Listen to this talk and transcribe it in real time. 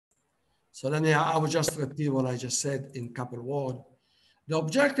So then I will just repeat what I just said in a couple of words. The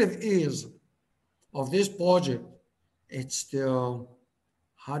objective is of this project, it's to,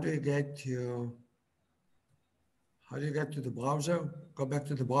 how do you get to the browser? Go back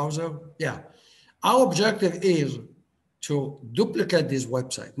to the browser. Yeah. Our objective is to duplicate this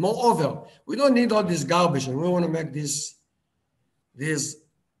website. Moreover, we don't need all this garbage, and we want to make this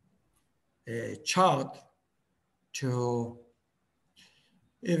chart to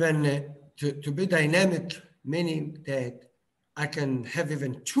even to be dynamic, meaning that I can have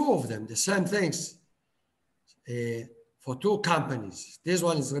even two of them, the same things for two companies. This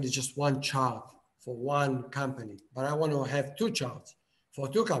one is really just one chart for one company, but I want to have two charts for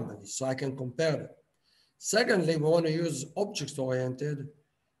two companies so I can compare them. Secondly, we want to use objects-oriented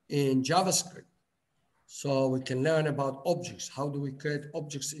in JavaScript. So we can learn about objects. How do we create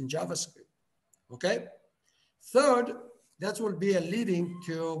objects in JavaScript? Okay. Third, that will be a leading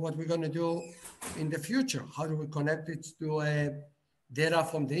to what we're going to do in the future. How do we connect it to data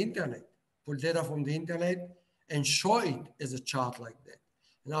from the internet? Pull data from the internet and show it as a chart like that.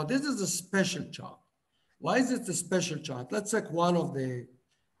 Now, this is a special chart. Why is it a special chart? Let's take one of them.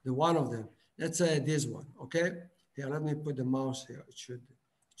 Let's say this one, okay? Here, let me put the mouse here. It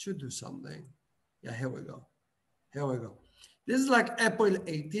should do something. Yeah, here we go. Here we go. This is like April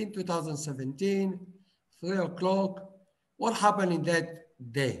 18, 2017, 3 o'clock. What happened in that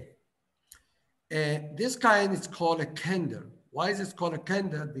day? This kind is called a candle. Why is it called a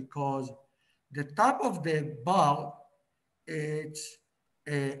candle? Because the top of the bar, it's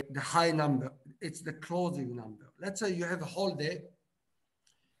the high number. It's the closing number. Let's say you have a whole day,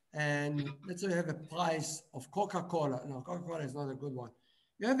 and let's say you have a price of Coca-Cola. No, Coca-Cola is not a good one.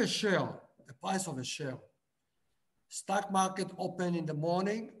 You have a share, the price of a share. Stock market open in the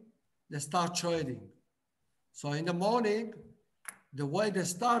morning, they start trading. So in the morning, the way they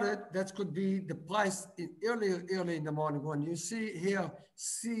started, that could be the price early in the morning. When you see here,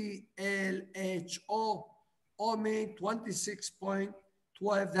 CLHO, OMI 26.12,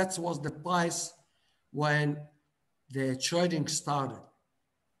 that was the price when the trading started.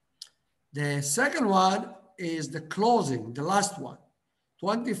 The second one is the closing, the last one,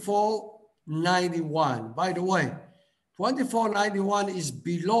 24.91. By the way, 24.91 is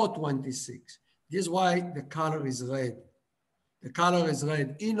below 26. This is why the color is red. The color is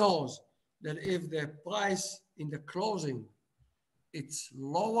red. He knows that if the price in the closing, it's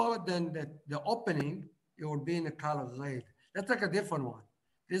lower than the opening, it will be in the color red. Let's take a different one.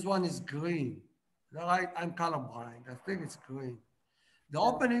 This one is green. All right, I'm colorblind. I think it's green. The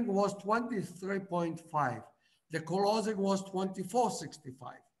opening was 23.5. The closing was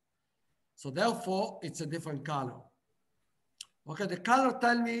 24.65. So therefore, it's a different color. Okay, the color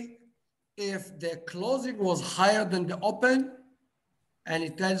tell me if the closing was higher than the open, and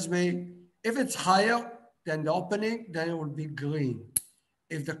it tells me if it's higher than the opening, then it will be green.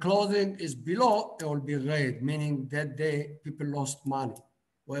 If the closing is below, it will be red, meaning that day people lost money,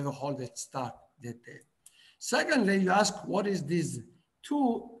 whoever hold that stock that day. Secondly, you ask, what is these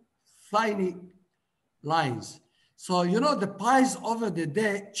two tiny lines? So, you know, the price over the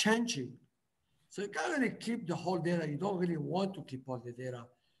day changing. So you can't really keep the whole data. You don't really want to keep all the data.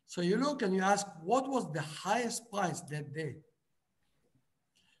 So you look and you ask, what was the highest price that day?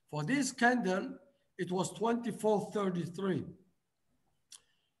 For this candle, it was 24.33.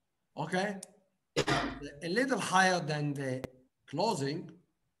 Okay, a little higher than the closing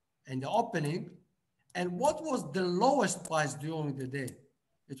and the opening. And what was the lowest price during the day?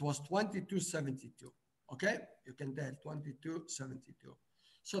 It was 22.72. Okay, you can tell 22.72.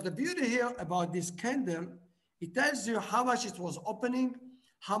 So the beauty here about this candle, it tells you how much it was opening,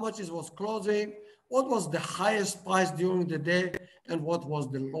 how much it was closing, what was the highest price during the day, and what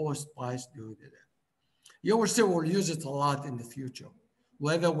was the lowest price during the day. You will see we'll use it a lot in the future.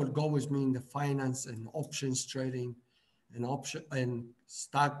 Whoever will go with me in the finance and options trading and option and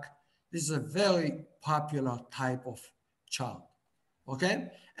stock, this is a very popular type of chart. Okay,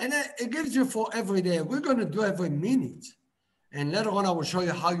 and it gives you for every day. We're going to do every minute. And later on, I will show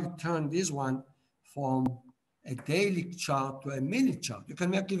you how you turn this one from a daily chart to a minute chart. You can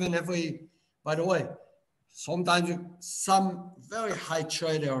make even every, by the way, sometimes some very high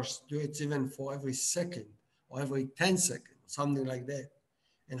traders do it even for every second or every 10 seconds, something like that.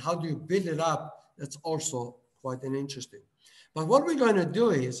 And how do you build it up? That's also quite an interesting. But what we're going to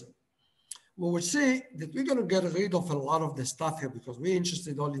do is, we will see that we're going to get rid of a lot of the stuff here because we're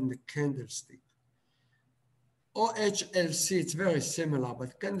interested all in the candlestick. OHLC, it's very similar,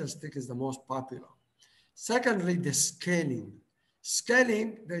 but candlestick is the most popular. Secondly, the scaling.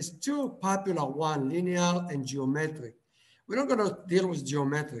 Scaling, there's two popular ones, linear and geometric. we're not going to deal with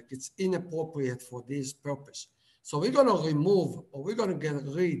geometric. It's inappropriate for this purpose. So we're going to remove, or we're going to get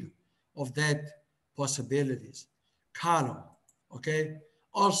rid of that possibilities. Color, okay?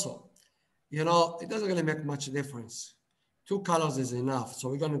 Also, you know, it doesn't really make much difference. 2 colors is enough, so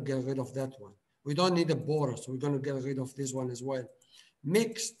we're going to get rid of that one. We don't need a border, so we're going to get rid of this one as well.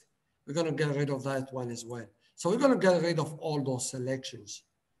 Mixed, we're going to get rid of that one as well. So we're going to get rid of all those selections,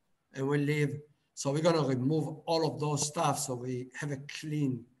 and we'll leave. So we're going to remove all of those stuff so we have a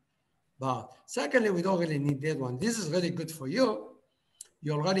clean bar. Secondly, we don't really need that one. This is really good for you.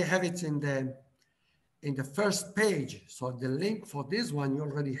 You already have it in the first page. So the link for this one, you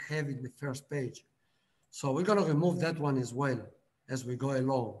already have it in the first page. So we're going to remove that one as well as we go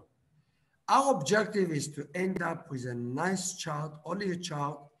along. Our objective is to end up with a nice chart, only a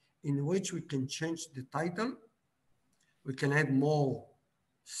chart in which we can change the title. We can add more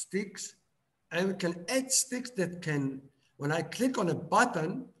sticks, and we can add sticks that can, when I click on a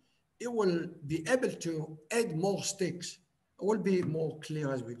button, it will be able to add more sticks. It will be more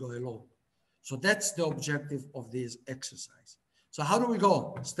clear as we go along. So that's the objective of this exercise. So how do we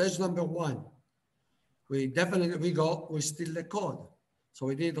go? Stage number 1. We steal the code. So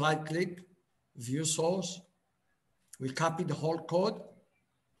we did right click, view source. We copied the whole code,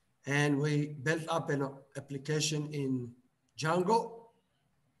 and we built up an application in Django,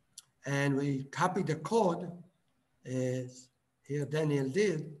 and we copied the code as here Daniel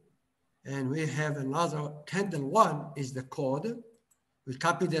did, and we have another candle 1 is the code. We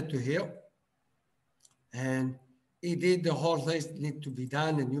copied it to here, and he did the whole thing need to be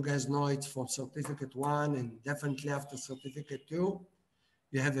done, and you guys know it's for certificate 1, and definitely after certificate 2,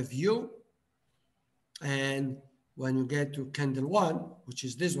 you have a view, and when you get to candle 1, which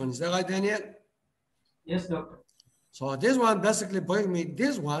is this one, is that right, Daniel? Yes, doctor. So this one basically brings me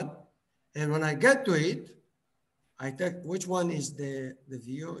this one, and when I get to it, I take which one is the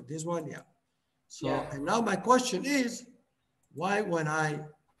view, this one, yeah. So yeah. And now my question is, why when I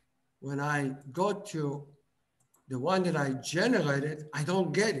go to the one that I generated, I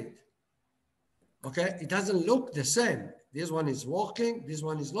don't get it. Okay, it doesn't look the same. This one is working, this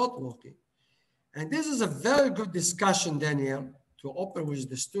one is not working. And this is a very good discussion, Daniel, to open with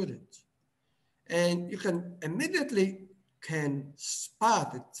the students. And you can immediately can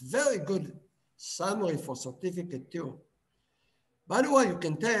spot, it's very good summary for certificate 2. By the way, you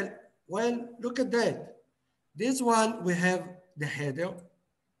can tell, well, look at that. This one, we have the header,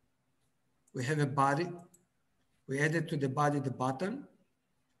 we have a body, we added to the body the button,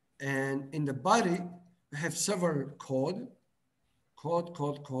 and in the body, we have several code,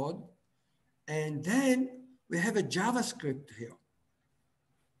 and then we have a JavaScript here.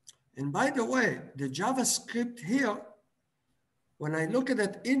 And by the way, the JavaScript here, when I look at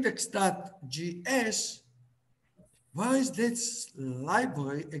that index.js, where is this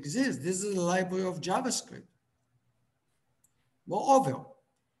library exist? This is a library of JavaScript. Moreover,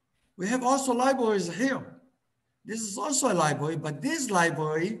 we have also libraries here. This is also a library, but this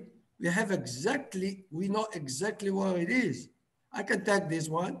library, we know exactly where it is. I can take this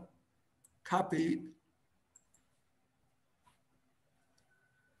one, copy it,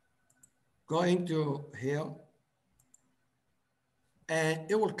 go into here,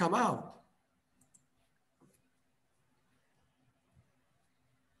 and it will come out.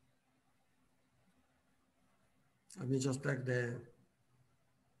 Let me just take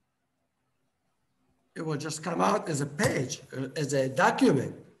it will just come out as a page, as a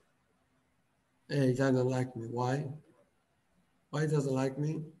document. Hey, he doesn't like me. Why? Why he doesn't like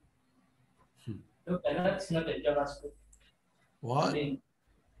me? Look, that's not a JavaScript. What?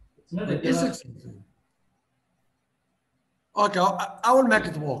 It's not a JavaScript. Okay, I will make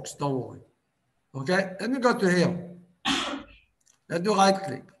it work, don't worry. Okay, let me go to here. Let's do right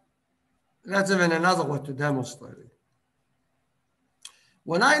click. That's even another way to demonstrate it.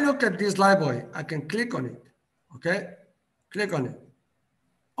 When I look at this library, I can click on it, okay? Click on it.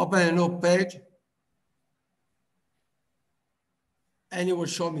 Open a new page, and it will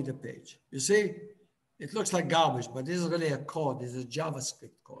show me the page. You see, it looks like garbage, but this is really a code. This is a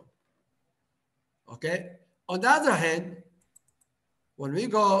JavaScript code, okay? On the other hand, when we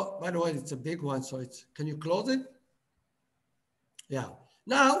go, by the way, it's a big one, so can you close it? Yeah.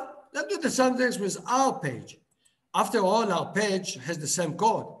 Now, let's do the same things with our page. After all, our page has the same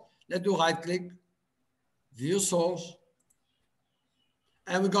code. Let's do right click, view source,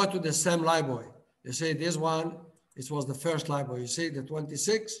 and we go to the same library. You see this one, this was the first library. You see the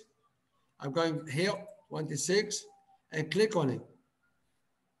 26. I'm going here, 26, and click on it.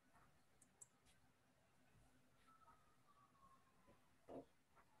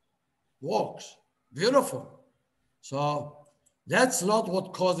 Works, beautiful. So That's not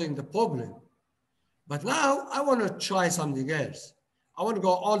what causing the problem. But now I want to try something else. I want to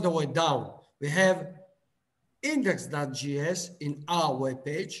go all the way down. We have index.js in our web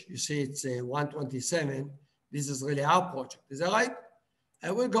page. You see it's 127. This is really our project. Is that right?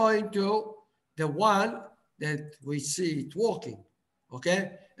 And we're going to the one that we see it working.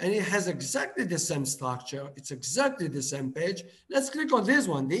 Okay? And it has exactly the same structure. It's exactly the same page. Let's click on this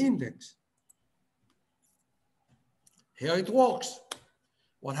one, the index. Here it works.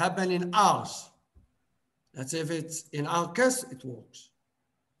 What happened in ours? Let's see if it's in our case, it works.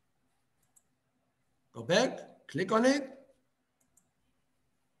 Go back, click on it.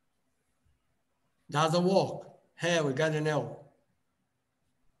 Doesn't work. Here we got an error.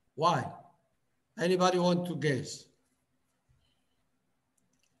 Why? Anybody want to guess?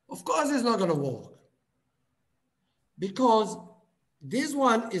 Of course it's not going to work. Because this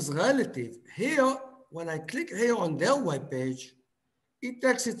one is relative. Here, when I click here on their web page, it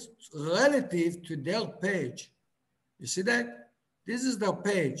takes it relative to their page. You see that? This is their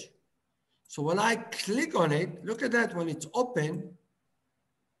page. So when I click on it, look at that when it's open.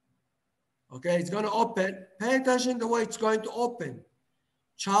 Okay, it's going to open. Pay attention to the way it's going to open.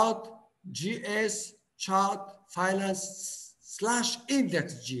 Chartjs chart finance /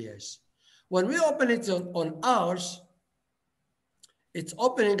 index.js. When we open it on ours, it's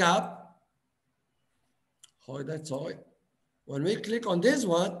opening up. Oh, that's all. When we click on this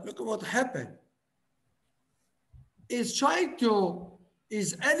one, look at what happened. It's trying to,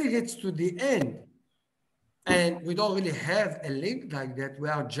 is adding it to the end. And we don't really have a link like that. We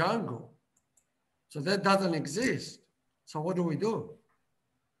are Django. So that doesn't exist. So what do we do?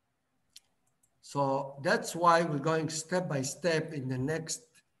 So that's why we're going step by step in the next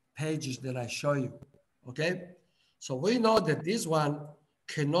pages that I show you. Okay? So we know that this one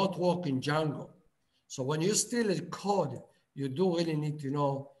cannot work in Django. So when you steal a code, you do really need to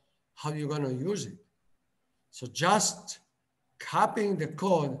know how you're going to use it. So just copying the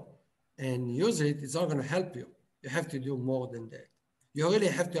code and use it is not going to help you. You have to do more than that. You really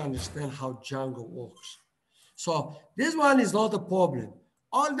have to understand how Django works. So this one is not a problem.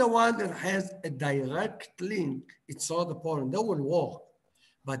 All the one that has a direct link, it's not a problem. That will work.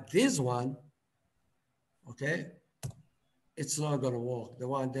 But this one, okay, it's not going to work.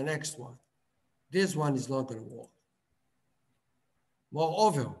 The next one, this one is not going to work.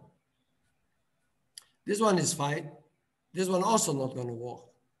 Moreover, this one is fine. This one also not going to work,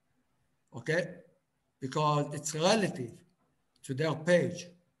 okay? Because it's relative to their page.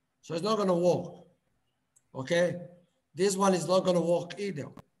 So it's not going to work, okay? This one is not going to work either.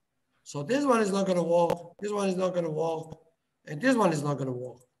 So this one is not going to work. This one is not going to work. And this one is not going to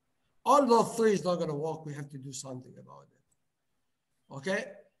work. All those three is not going to work. We have to do something about it, okay?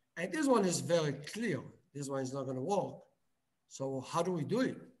 And this one is very clear. This one is not going to work. So how do we do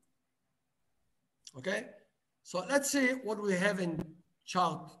it? Okay, so let's see what we have in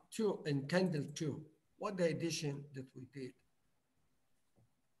chart 2 and candle 2. What the addition that we did.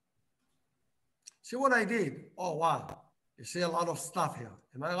 See what I did? Oh, wow. You see a lot of stuff here.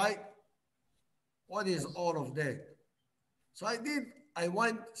 Am I right? What is all of that? So I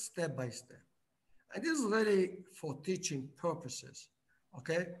went step by step. And this is really for teaching purposes,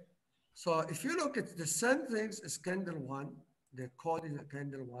 okay? So if you look at the same things as candle 1, the code in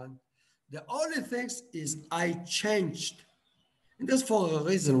candle 1, the only things is I changed. And that's for a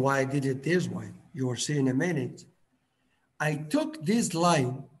reason why I did it this way. You will see in a minute. I took this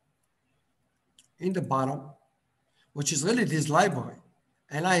line in the bottom, which is really this library.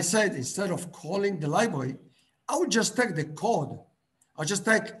 And I said, instead of calling the library, I would just take the code.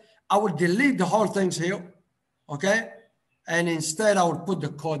 I would delete the whole things here, okay? And instead I would put the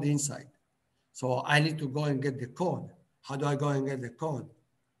code inside. So I need to go and get the code. How do I go and get the code?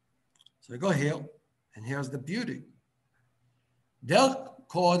 So I go here, and here's the beauty. Their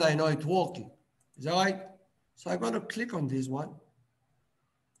code, I know it's working. Is that right? So I'm going to click on this one.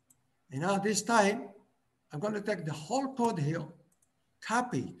 And now this time, I'm going to take the whole code here,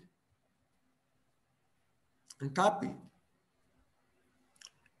 copy it, and copy it.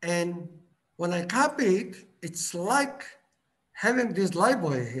 And when I copy it, it's like having this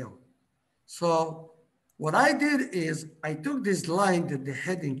library here. So what I did is I took this line that they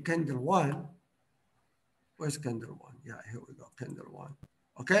had in candle 1. Where's candle 1? Yeah, here we go, candle 1.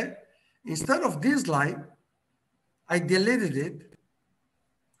 Okay? Instead of this line, I deleted it.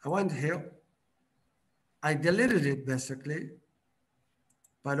 I went here. I deleted it basically.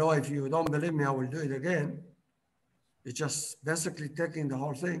 By the way, if you don't believe me, I will do it again. It's just basically taking the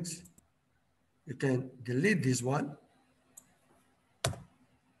whole things. You can delete this one.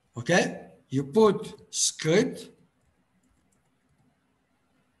 Okay? You put script,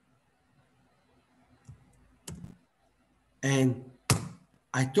 and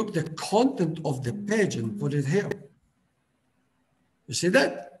I took the content of the page and put it here. You see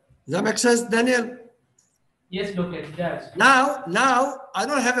that? Does that make sense, Daniel? Yes, Doctor, it does. Now I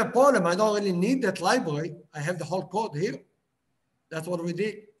don't have a problem. I don't really need that library. I have the whole code here. That's what we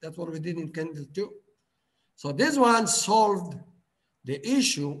did. That's what we did in Candle 2. So this one solved the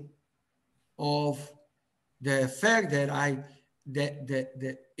issue of the fact that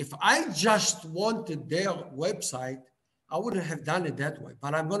if I just wanted their website, I wouldn't have done it that way.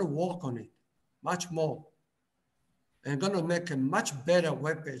 But I'm going to work on it much more. And I'm going to make a much better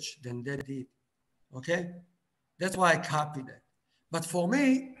web page than they did. Okay? That's why I copied it. But for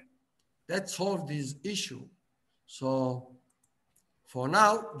me, that solved this issue. So for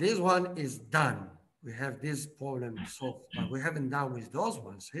now, this one is done. We have this problem solved, but we haven't done with those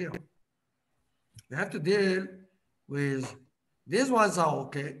ones here. We have to deal with these ones are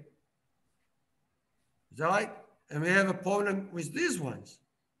okay. Is that right? And we have a problem with these ones,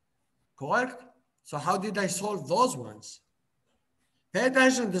 correct? So how did I solve those ones? Pay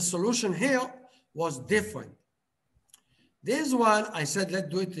attention, the solution here was different. This one, I said, let's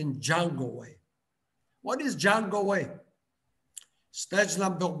do it in Django way. What is Django way? Stage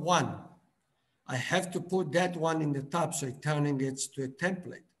number 1. I have to put that one in the top, so it's turning it to a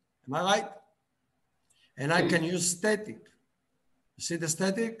template. Am I right? And I can use static. You see the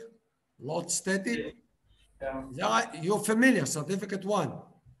static? Load static? Yeah. Is that right? You're familiar, certificate 1.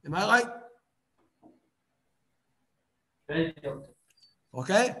 Am I right? Very good.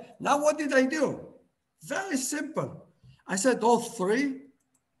 Okay, now what did I do? Very simple. I said all 3.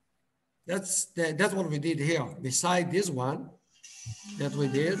 That's what we did here. Beside this one that we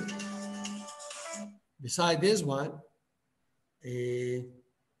did, beside this one,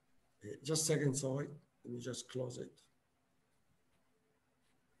 just a second, sorry. Let me just close it.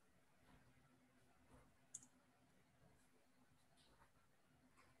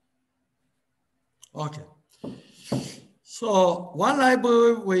 Okay. So one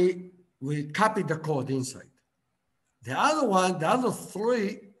library, we copied the code inside. The other one, the other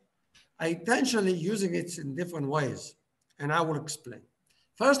 3, I intentionally using it in different ways, and I will explain.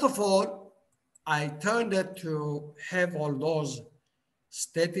 First of all, I turned it to have all those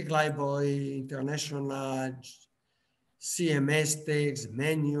static library, international, CMS tags,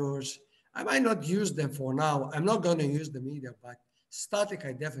 menus. I might not use them for now. I'm not going to use them either, but static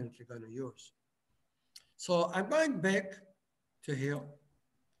I definitely going to use. So I'm going back to here,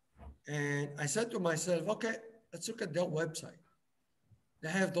 and I said to myself, okay, let's look at their website. They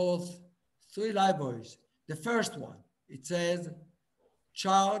have those 3 libraries. The first one, it says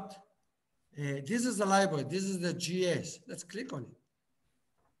chart. This is the library. This is the GS. Let's click on it.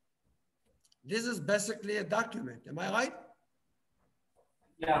 This is basically a document. Am I right?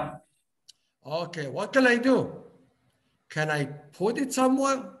 Yeah. Okay, what can I do? Can I put it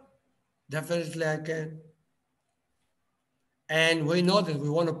somewhere? Definitely I can. And we know that we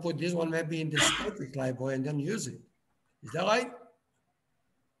want to put this one maybe in the static library and then use it. Is that right?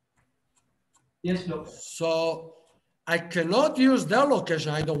 Yes, Doctor. So I cannot use their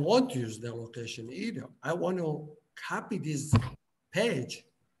location. I don't want to use their location either. I want to copy this page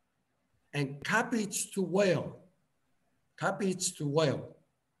and copy it to where? Copy it to where?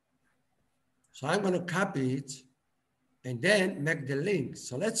 So I'm going to copy it and then make the link.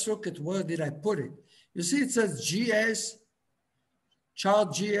 So let's look at where did I put it. You see it says GS,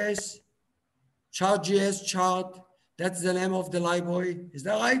 Chartjs, Chartjs chart. That's the name of the library. Is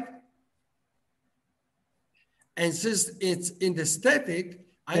that right? And since it's in the static,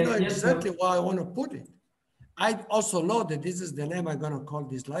 I know exactly where I want to put it. I also know that this is the name I'm going to call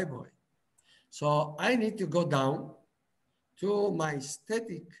this library. So I need to go down to my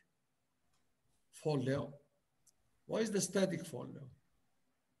static folder. What is the static folder?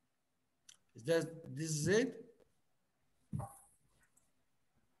 Is that this is it?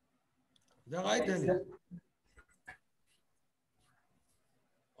 Is that right, Daniel?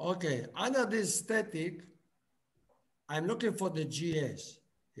 Okay, under this static, I'm looking for the GS.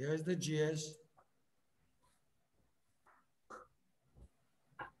 Here is the GS.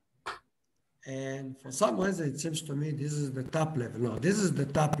 And for some reason, it seems to me this is the top level. No, this is the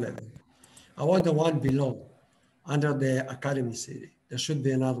top level. I want the one below, under the Academy City. There should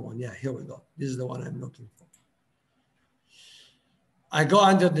be another one. Yeah, here we go. This is the one I'm looking for. I go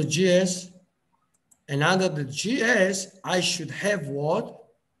under the GS, and under the GS, I should have what?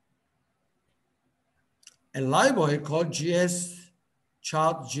 A library called GS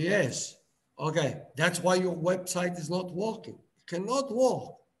Chartjs. Okay, that's why your website is not working. It cannot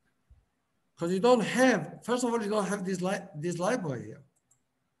work because you don't have, first of all, you don't have this library here.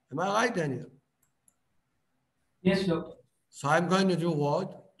 Am I right, Daniel? Yes, Doctor. So I'm going to do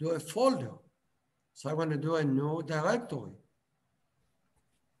what? Do a folder. So I'm going to do a new directory.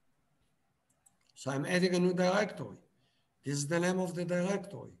 So I'm adding a new directory. This is the name of the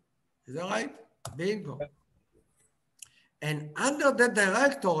directory. Is that right? Bingo. And under the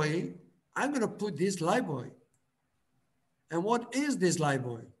directory, I'm going to put this library. And what is this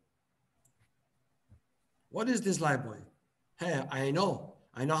library? What is this library? Hey, I know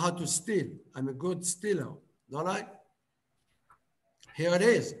how to steal. I'm a good stealer, all right? Here it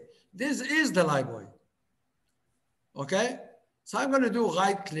is. This is the library, okay? So I'm going to do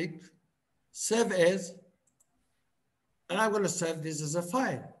right click, save as, and I'm going to save this as a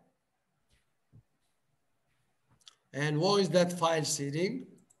file. And where is that file sitting?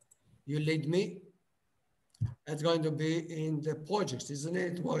 You lead me. It's going to be in the projects, isn't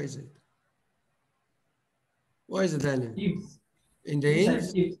it? Where is it? Where is it, Daniel? Ifs. In the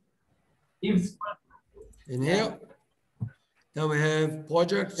ifs? Ifs. In here? Then we have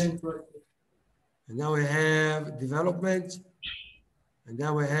projects. And then we have development. And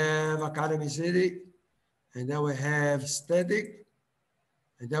then we have Academy City. And then we have static.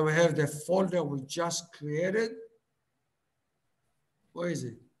 And then we have the folder we just created. Where is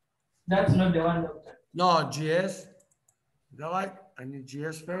it? That's not the one, Doctor. No, GS. Is that right? I need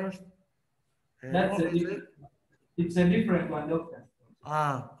GS first. And that's a different. It's a different one, Doctor.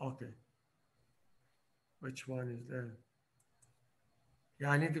 Ah, okay. Which one is there?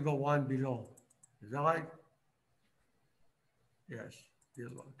 Yeah, I need to go one below. Is that right? Yes, this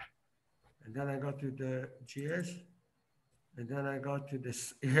one. And then I go to the GS. And then I go to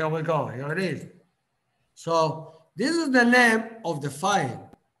this. Here we go. Here it is. So this is the name of the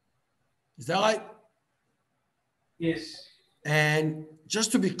file. Is that right? Yes. And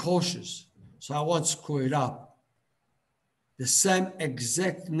just to be cautious, so I won't screw it up, the same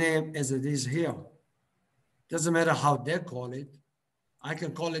exact name as it is here. Doesn't matter how they call it. I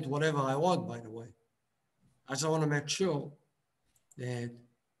can call it whatever I want, by the way. I just want to make sure that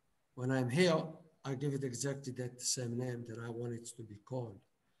when I'm here, I give it exactly that same name that I want it to be called.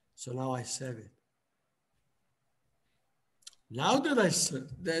 So now I save it. Now that I said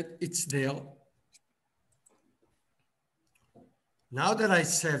that it's there, now that I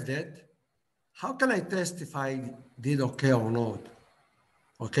saved it, how can I test if I did okay or not?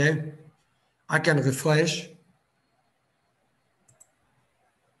 Okay, I can refresh.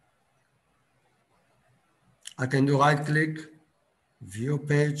 I can do right click, view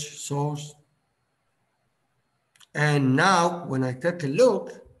page, source. And now when I take a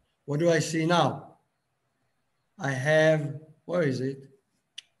look, what do I see now? I have, where is it?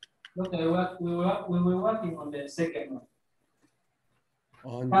 Look, we were working on the second one.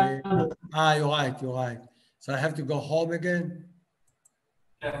 On the, you're right. So I have to go home again.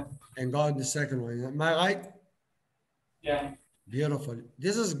 Yeah. And go on the second one. Am I right? Yeah. Beautiful.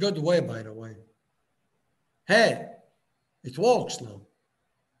 This is a good way, by the way. Hey, it works now.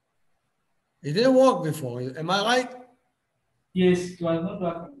 It didn't work before. Am I right? Yes, it was not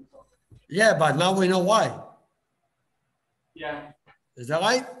working before. Yeah, but now we know why. Yeah. Is that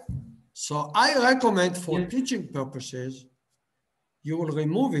right? So I recommend for teaching purposes, you will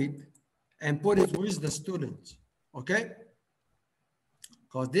remove it and put it with the students, okay?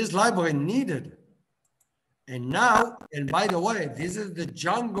 Because this library needed. And now, and by the way, this is the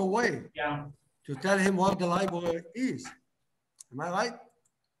Django way to tell him what the library is. Am I right?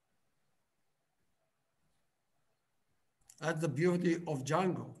 That's the beauty of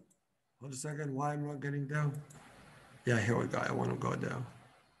Django. Hold a second, why I'm not getting down? Yeah, here we go. I want to go down.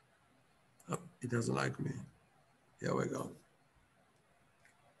 Oh, it doesn't like me. Here we go.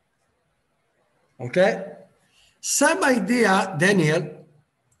 Okay. Same idea, Daniel.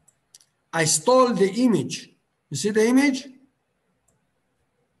 I stole the image. You see the image?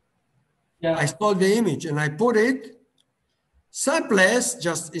 Yeah. I stole the image and I put it same place,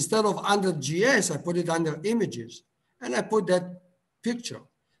 just instead of under GS, I put it under images and I put that picture.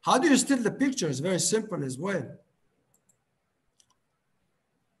 How do you steal the picture? It's very simple as well.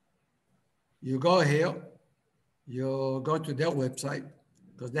 You go here, you go to their website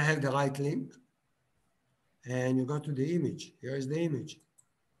because they have the right link and you go to the image. Here is the image.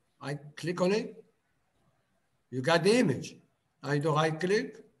 I click on it. You got the image. I do right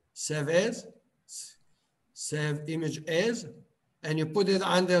click, save as, save image as, and you put it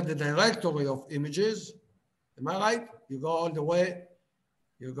under the directory of images. Am I right? You go all the way,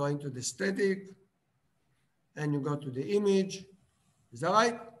 you go into the static, and you go to the image. Is that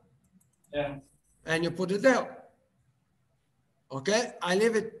right? Yeah. And you put it there. Okay? I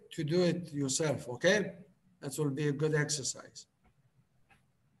leave it to do it yourself, okay? That will be a good exercise.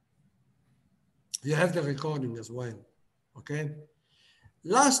 You have the recording as well. okay?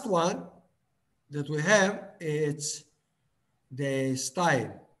 Last one that we have is the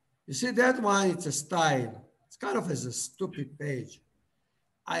style. You see that one, it's a style. It's kind of as a stupid page.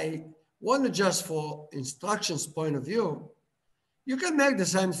 I want to just for instructions point of view, you can make the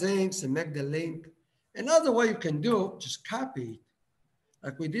same things and make the link. Another way you can do, just copy it.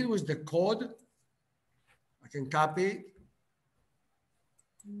 Like we did with the code, I can copy it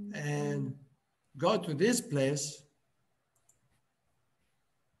and go to this place.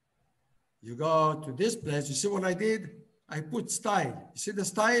 You go to this place, you see what I did? I put style. You see the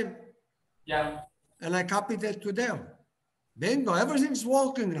style? Yeah. And I copied it to there. Bingo, everything's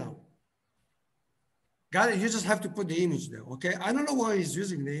working now. Got it? You just have to put the image there, okay? I don't know why he's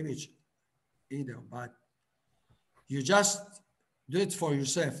using the image either, but you just do it for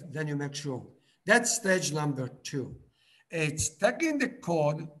yourself, then you make sure. That's stage number 2. It's taking the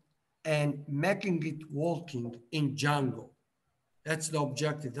code and making it working in Django. That's the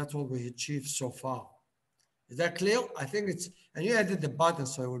objective. That's what we achieved so far. Is that clear? I think it's, and you added the button,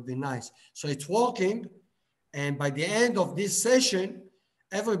 so it would be nice. So it's working, and by the end of this session,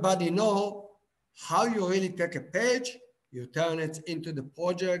 everybody know how you really take a page, you turn it into the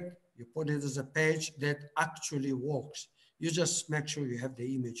project, you put it as a page that actually works. You just make sure you have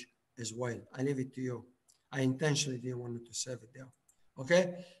the image as well. I leave it to you. I intentionally didn't want to save it there.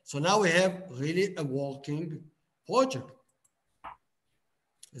 Okay, so now we have really a working project.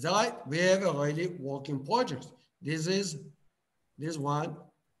 Is that right? We have a really working project. This is this one.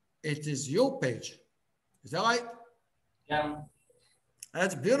 It is your page. Is that right? Yeah.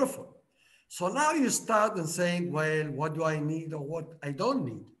 That's beautiful. So now you start and saying, well, what do I need or what I don't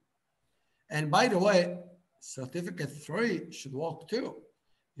need? And by the way, certificate 3 should work too.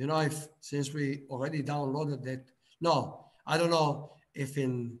 You know, if since we already downloaded that. No, I don't know if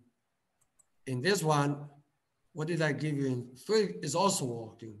in this one, what did I give you in 3 is also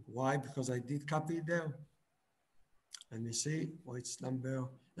working. Why? Because I did copy it there. Let me see. Oh, it's number,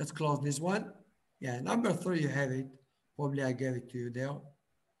 let's close this one. Yeah, number 3, you have it. Probably I gave it to you there.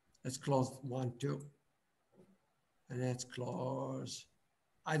 Let's close 1, 2. And let's close.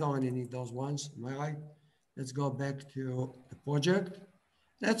 I don't really need those ones. Am I right? Let's go back to the project.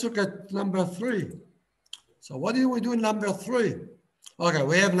 Let's look at number 3. So what did we do in number 3? Okay,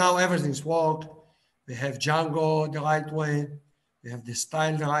 we have now everything's worked. We have Django the right way. We have the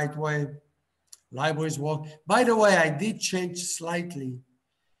style the right way. Libraries work. By the way, I did change slightly.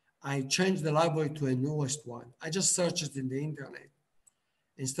 I changed the library to a newest one. I just searched it in the internet.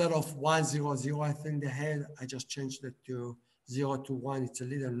 Instead of 100, I think they had, I just changed it to 021. It's a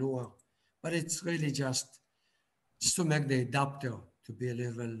little newer, but it's really just to make the adapter to be a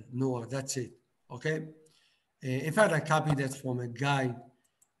little newer. That's it. Okay. In fact, I copied that from a guy.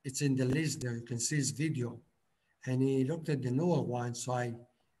 It's in the list there. You can see his video, and he looked at the newer one. So I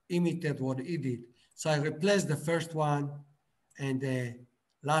imitated what he did. So I replaced the first one and the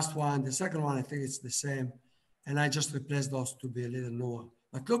last one. The second one, I think it's the same. And I just replaced those to be a little newer.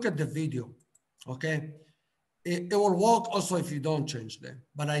 But look at the video, okay? It will work also if you don't change them,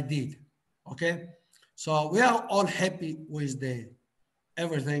 but I did, okay? So we are all happy with the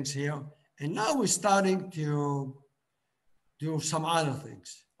everything's here. And now we're starting to do some other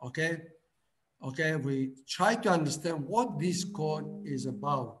things, okay? Okay, we try to understand what this code is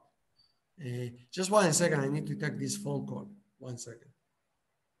about. Just 1 second, I need to take this phone call. 1 second.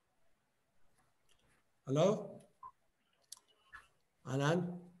 Hello? אהלן?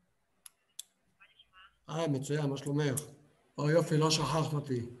 מצוין, מה שלומך? יופי, לא שכחת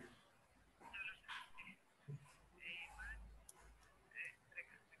אותי.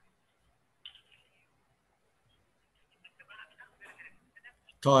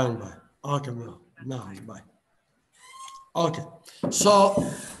 טוב, אין בעיה. אוקיי, ביי. Okay, so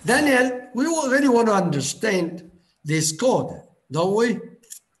Daniel, we already want to understand this code, don't we?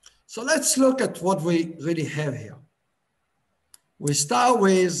 So let's look at what we really have here. We start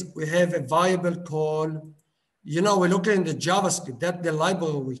with, we have a variable called, you know, we look in the JavaScript, that's the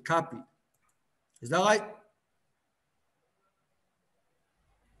library we copied. Is that right?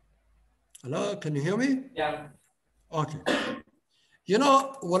 Hello, can you hear me? Yeah. Okay. You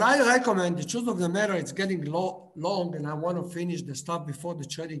know, what I recommend, the truth of the matter, it's getting long and I want to finish the stuff before the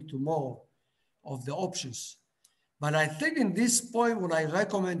training tomorrow of the options. But I think in this point, what I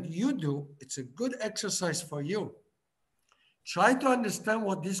recommend you do, it's a good exercise for you. Try to understand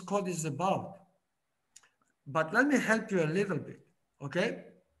what this code is about. But let me help you a little bit, okay?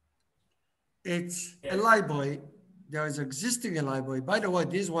 It's a library. There is existing a library. By the way,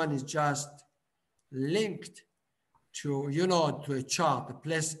 this one is just linked to, you know, to a chart, a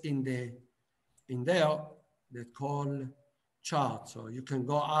place in there that called chart. So you can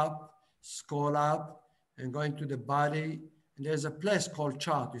go up, scroll up, and go into the body. And there's a place called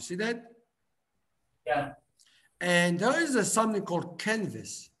chart. You see that? Yeah. And there is something called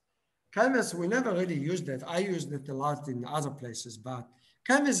canvas. Canvas, we never really used that. I used it a lot in other places, but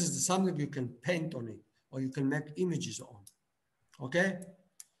canvas is something you can paint on it or you can make images on. Okay?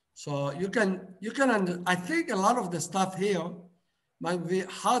 So I think a lot of the stuff here might be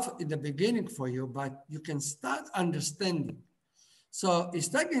hard in the beginning for you, but you can start understanding. So it's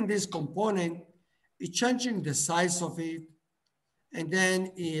taking this component, it's changing the size of it, and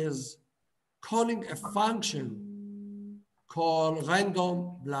then is calling a function called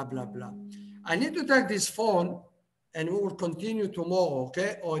random, blah, blah, blah. I need to take this phone and we will continue tomorrow,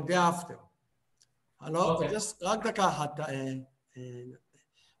 okay? Or the day after. Hello? Okay. Just like the car.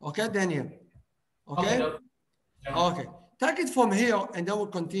 Okay, Daniel? Okay? Okay. Okay. Take it from here and then we'll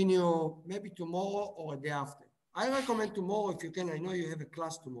continue maybe tomorrow or the day after. I recommend tomorrow if you can. I know you have a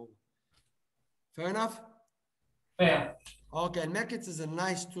class tomorrow. Fair enough? Fair. Okay, and make it as a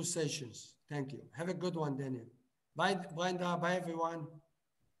nice 2 sessions. Thank you. Have a good one, Daniel. Bye, Brenda. Bye, everyone.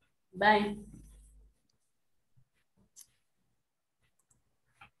 Bye.